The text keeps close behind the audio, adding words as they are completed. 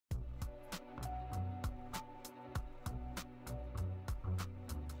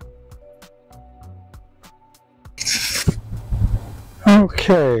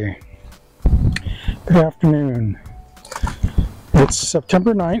Okay, good afternoon. It's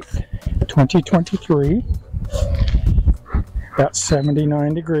September 9th, 2023, about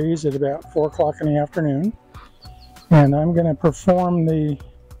 79 degrees at about 4 o'clock in the afternoon, and I'm going to perform the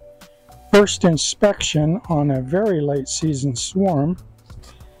first inspection on a very late season swarm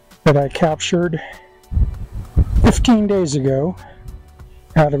that I captured 15 days ago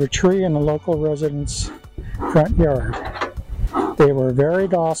out of a tree in a local resident's front yard. They were very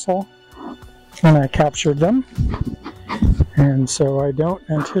docile when I captured them, and so I don't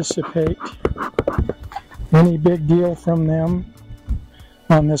anticipate any big deal from them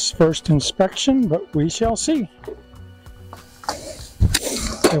on this first inspection, but we shall see.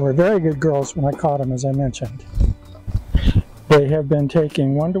 They were very good girls when I caught them, as I mentioned. They have been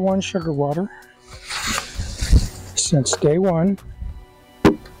taking 1-to-1 sugar water since day one,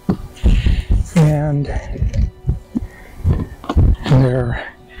 and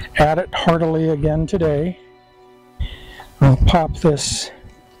they're at it heartily again today. I'll pop this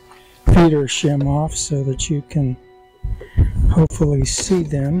feeder shim off so that you can hopefully see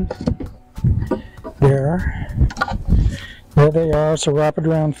them. There they are. It's a wrapped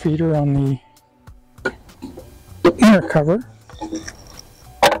around feeder on the inner cover,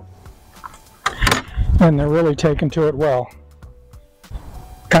 and they're really taking to it well.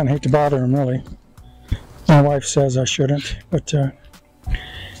 Kind of hate to bother them, really. My wife says I shouldn't, but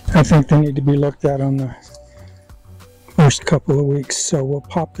I think they need to be looked at on the first couple of weeks. So we'll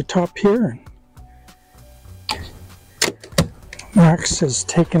pop the top here. Max is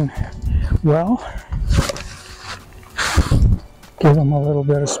taken well. Give them a little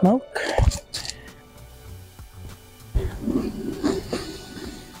bit of smoke.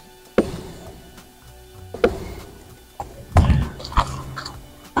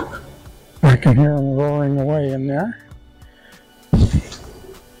 I can hear them roaring away in there.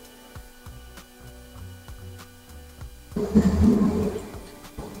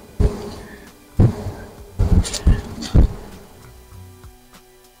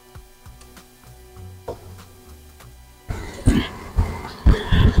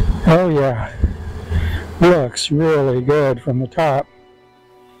 Oh yeah, looks really good from the top.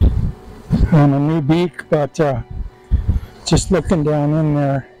 On a new beak, but just looking down in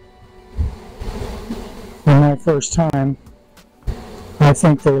there for my first time, I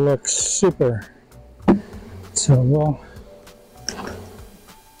think they look super. So we'll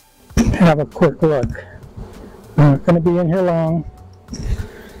have a quick look. I'm not going to be in here long.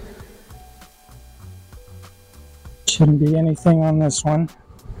 Shouldn't be anything on this one.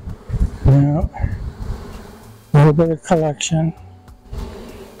 No. A little bit of collection.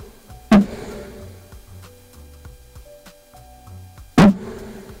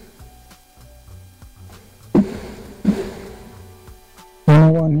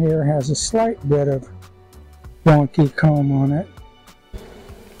 One here has a slight bit of wonky comb on it.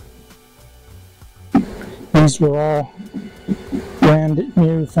 These were all brand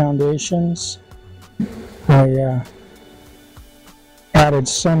new foundations. I added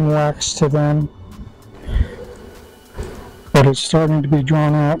some wax to them, but it's starting to be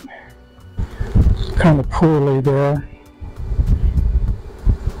drawn out kind of poorly there.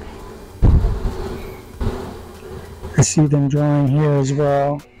 I see them drawing here as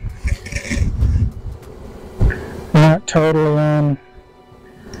well. Not totally on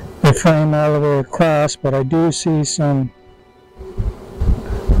the frame all the way across, but I do see some,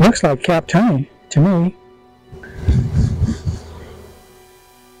 looks like capped honey to me.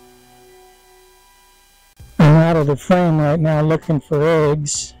 I'm out of the frame right now looking for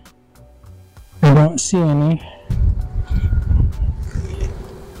eggs. I don't see any.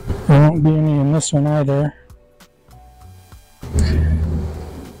 There won't be any in this one either.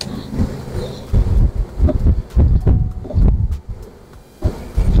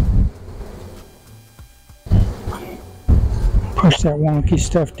 Push that wonky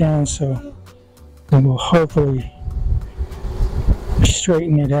stuff down so it will hopefully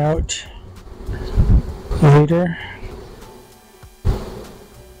straighten it out later.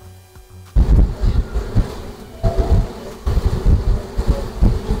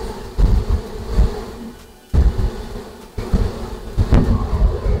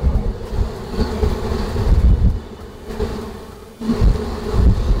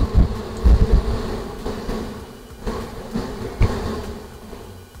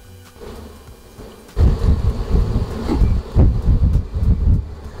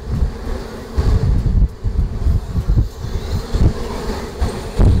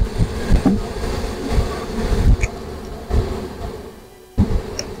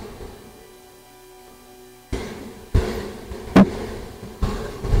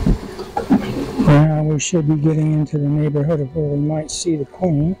 should be getting into the neighborhood of where we might see the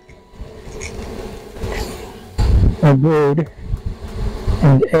queen or brood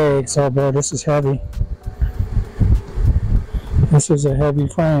and eggs. Oh boy, this is heavy. This is a heavy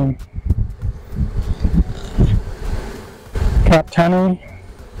frame. Capped honey.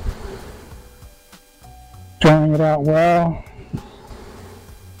 Drying it out well.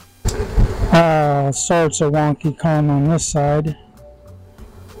 Sorts of wonky comb on this side.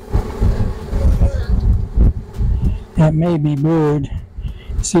 That may be brood.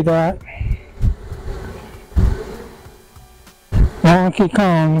 See that? Wonky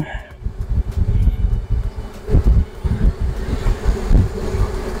comb.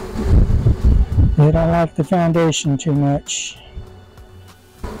 They don't like the foundation too much.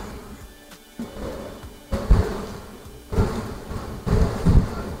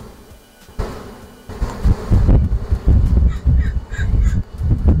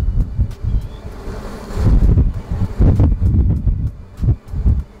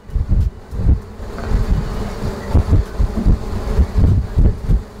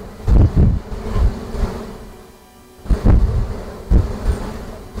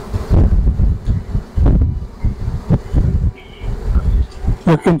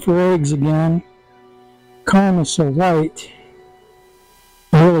 Looking for eggs again. Comb is so white,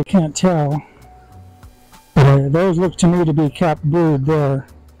 I really can't tell. Those look to me to be capped brood there.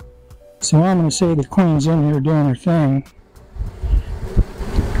 So I'm going to say the queen's in here doing her thing.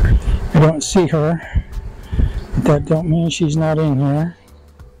 I don't see her, but that don't mean she's not in here.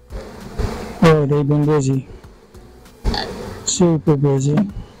 Oh, they've been busy. Super busy.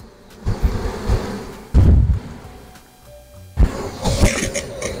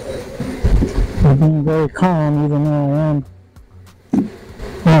 They're being very calm, even though I am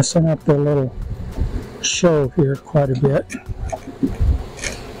messing up their little show here quite a bit.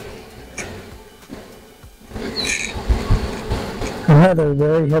 Another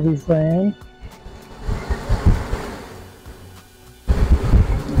very heavy frame.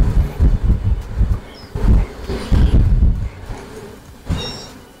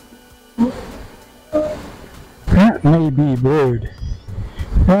 That may be brood.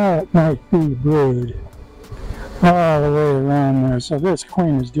 That might be brood all the way around there. So this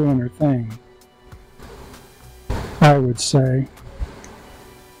queen is doing her thing, I would say.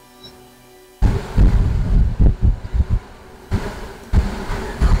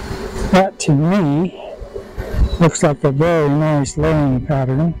 That to me looks like a very nice laying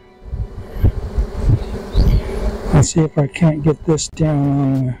pattern. Let's see if I can't get this down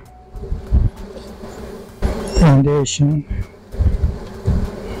on the foundation.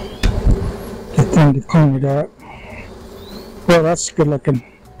 To clean it up. Well, that's good looking.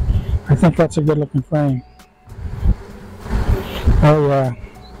 I think that's a good looking frame. Oh yeah.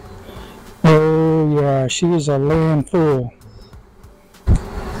 Oh yeah, she's a laying fool.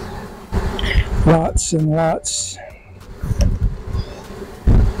 Lots and lots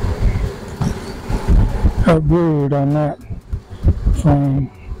of brood on that frame.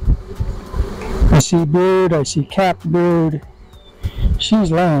 I see brood, I see capped brood.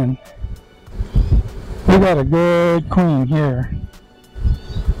 She's laying. We got a good queen here.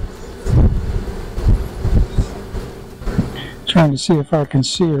 Trying to see if I can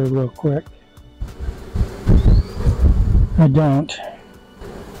see her real quick. I don't.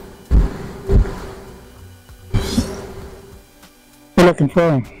 Good looking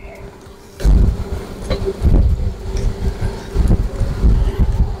frame.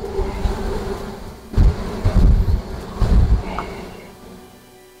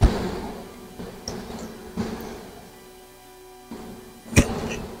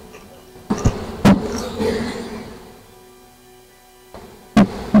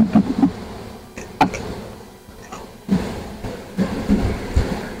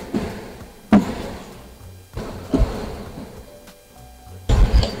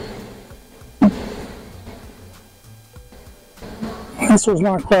 This was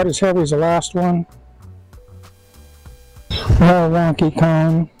not quite as heavy as the last one. More wonky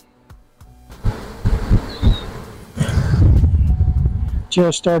comb.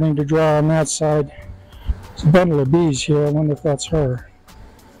 Just starting to draw on that side. There's a bundle of bees here. I wonder if that's her.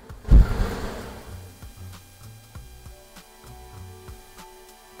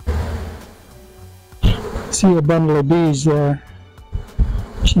 See a bundle of bees there.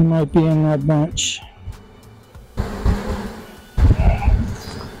 She might be in that bunch.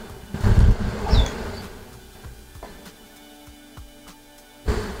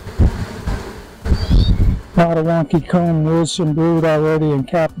 A lot of wonky comb, loose and brood already, and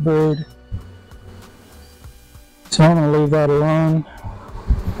capped brood. So I'm going to leave that alone.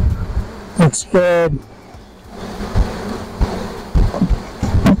 Looks good.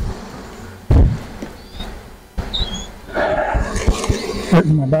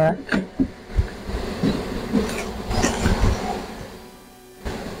 back.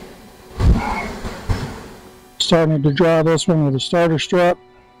 Starting to draw this one with a starter strip.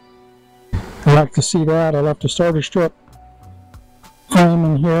 I like to see that. I left a starter strip frame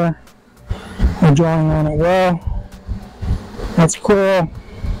in here. I'm drawing on it well. That's cool.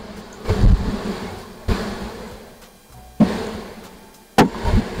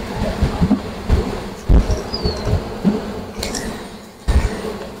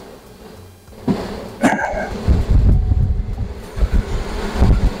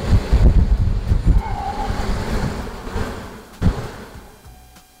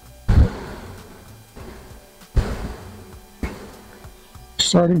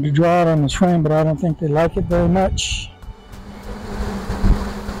 Starting to draw it on this frame, but I don't think they like it very much.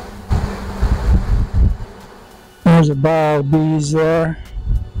 There's a ball of bees there.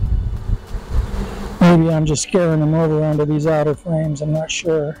 Maybe I'm just scaring them over onto these outer frames, I'm not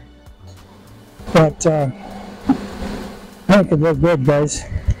sure. But I think it looks good, guys.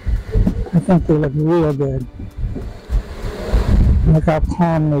 I think they look real good. Look how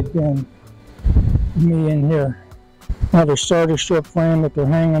calm they've been with me in here. Another starter strip frame that they're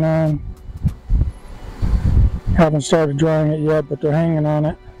hanging on. Haven't started drawing it yet, but they're hanging on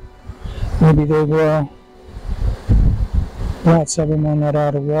it. Maybe they will. Lots of them on that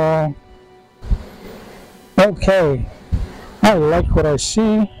outer wall. Okay, I like what I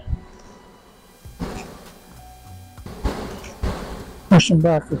see. Push them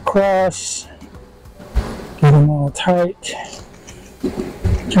back across. Get them all tight.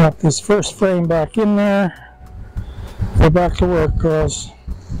 Drop this first frame back in there. Go back to work, girls.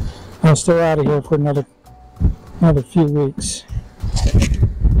 I'll stay out of here for another few weeks.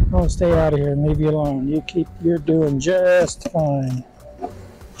 I'll stay out of here and leave you alone. You're doing just fine.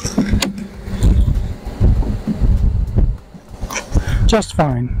 Just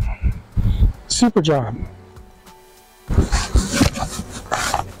fine. Super job.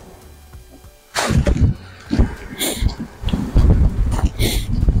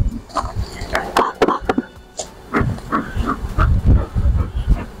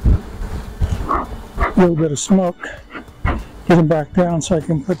 A little bit of smoke, get them back down so I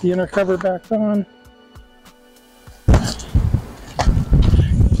can put the inner cover back on.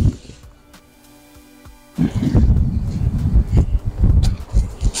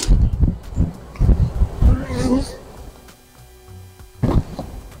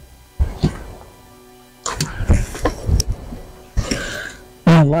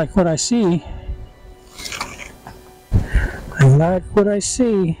 I like what I see. I like what I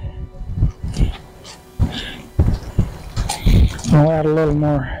see. I'll add a little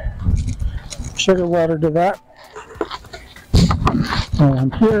more sugar water to that. While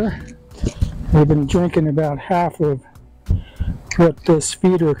I'm here, I've been drinking about half of what this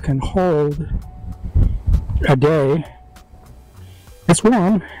feeder can hold a day. It's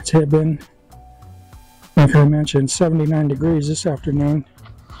warm. It's been, like I mentioned, 79 degrees this afternoon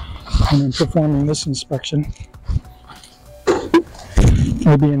when I'm performing this inspection.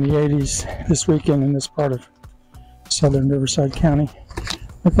 Maybe in the 80s this weekend in this part of SW Riverside County.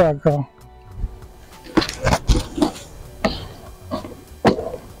 Look at that go.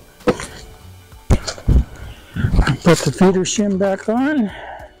 Put the feeder shim back on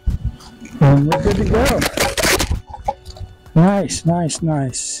and we're good to go. Nice, nice,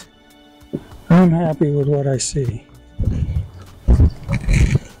 nice. I'm happy with what I see.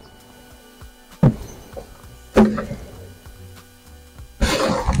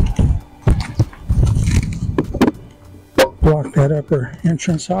 Block that upper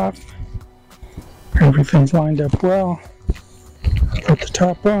entrance off. Everything's lined up well. Put the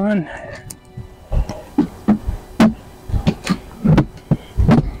top on.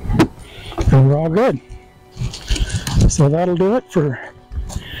 And we're all good. So that'll do it for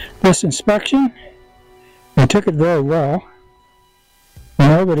this inspection. I took it very well.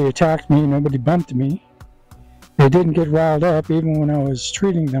 Nobody attacked me, nobody bumped me. They didn't get riled up even when I was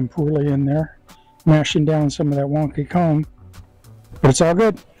treating them poorly in there, mashing down some of that wonky comb. But it's all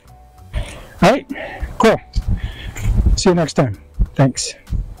good. Alright, cool. See you next time. Thanks.